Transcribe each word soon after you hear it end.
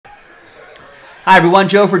Hi everyone,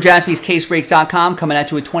 Joe for JaspysCaseBreaks.com coming at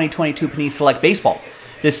you with 2022 Panini Select Baseball.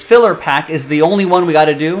 This filler pack is the only one we got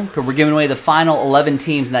to do because we're giving away the final 11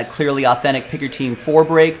 teams in that clearly authentic Pick Your Team 4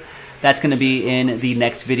 break. That's going to be in the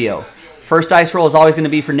next video. First dice roll is always going to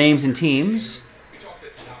be for names and teams.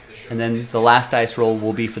 And then the last dice roll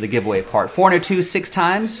will be for the giveaway part. 402 6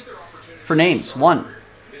 times for names. 1,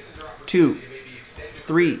 2,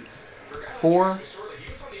 3, 4,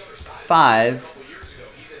 5,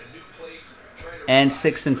 and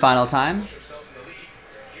 6th and final time.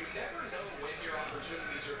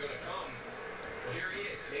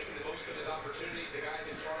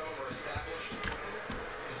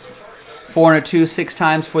 Four and a 2 6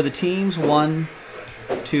 times for the teams. 1,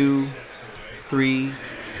 2, 3,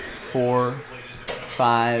 4,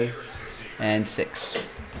 5, and 6.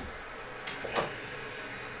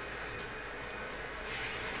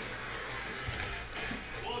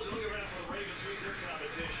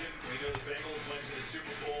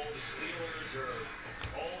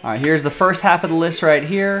 All right, here's the first half of the list right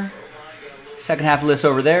here. Second half of the list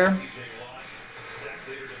over there.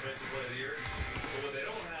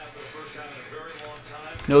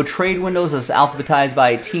 No trade windows. Let's alphabetize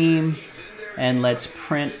by team. And let's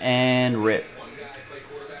print and rip.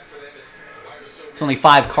 It's only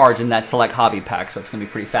 5 cards in that select hobby pack, so it's going to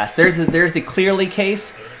be pretty fast. There's the clearly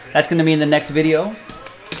case. That's going to be in the next video.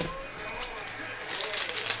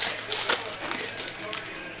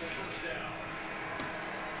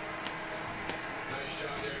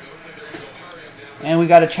 And we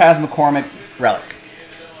got a Chas McCormick relic.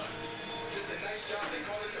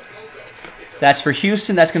 That's for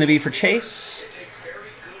Houston. That's going to be for Chase.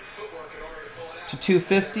 To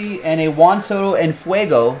 250. And a Juan Soto and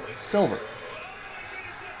Fuego silver.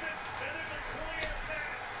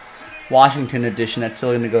 Washington edition. That's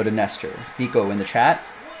still going to go to Nestor. Nico in the chat.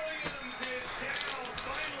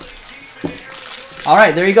 All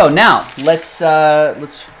right, there you go. Now let's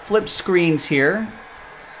flip screens here.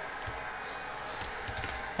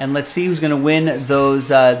 And let's see who's going to win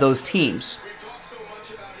those teams.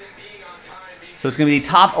 So it's going to be the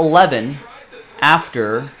top 11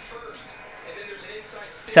 after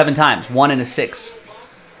 7 times. 1 and a 6.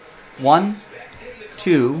 1,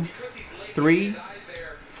 2, 3,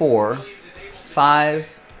 4,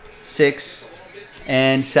 5, 6,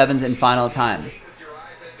 and 7th and final time.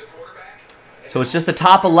 So it's just the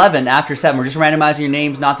top 11 after 7. We're just randomizing your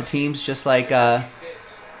names, not the teams, just like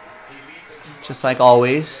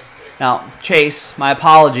always. Now, Chase, my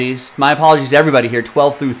apologies. My apologies to everybody here,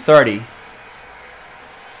 12 through 30.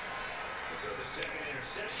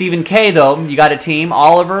 Stephen K, though, you got a team.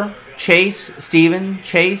 Oliver, Chase, Stephen,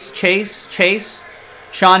 Chase,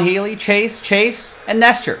 Sean Healy, Chase, and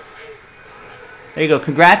Nestor. There you go.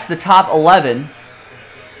 Congrats to the top 11.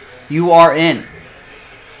 You are in.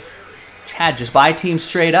 Chad, just buy teams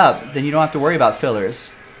straight up. Then you don't have to worry about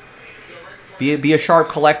fillers. Be a sharp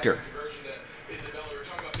collector.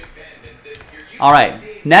 All right,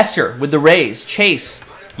 Nestor with the Rays, Chase,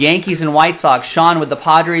 Yankees and White Sox, Sean with the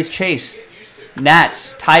Padres, Chase,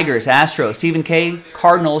 Nats, Tigers, Astros, Stephen K,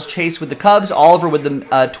 Cardinals, Chase with the Cubs, Oliver with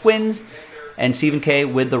the Twins, and Stephen K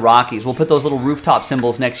with the Rockies. We'll put those little rooftop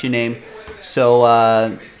symbols next to your name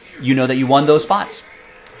so you know that you won those spots.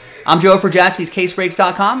 I'm Joe for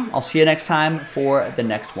JaspysCaseBreaks.com. I'll see you next time for the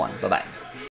next one. Bye-bye.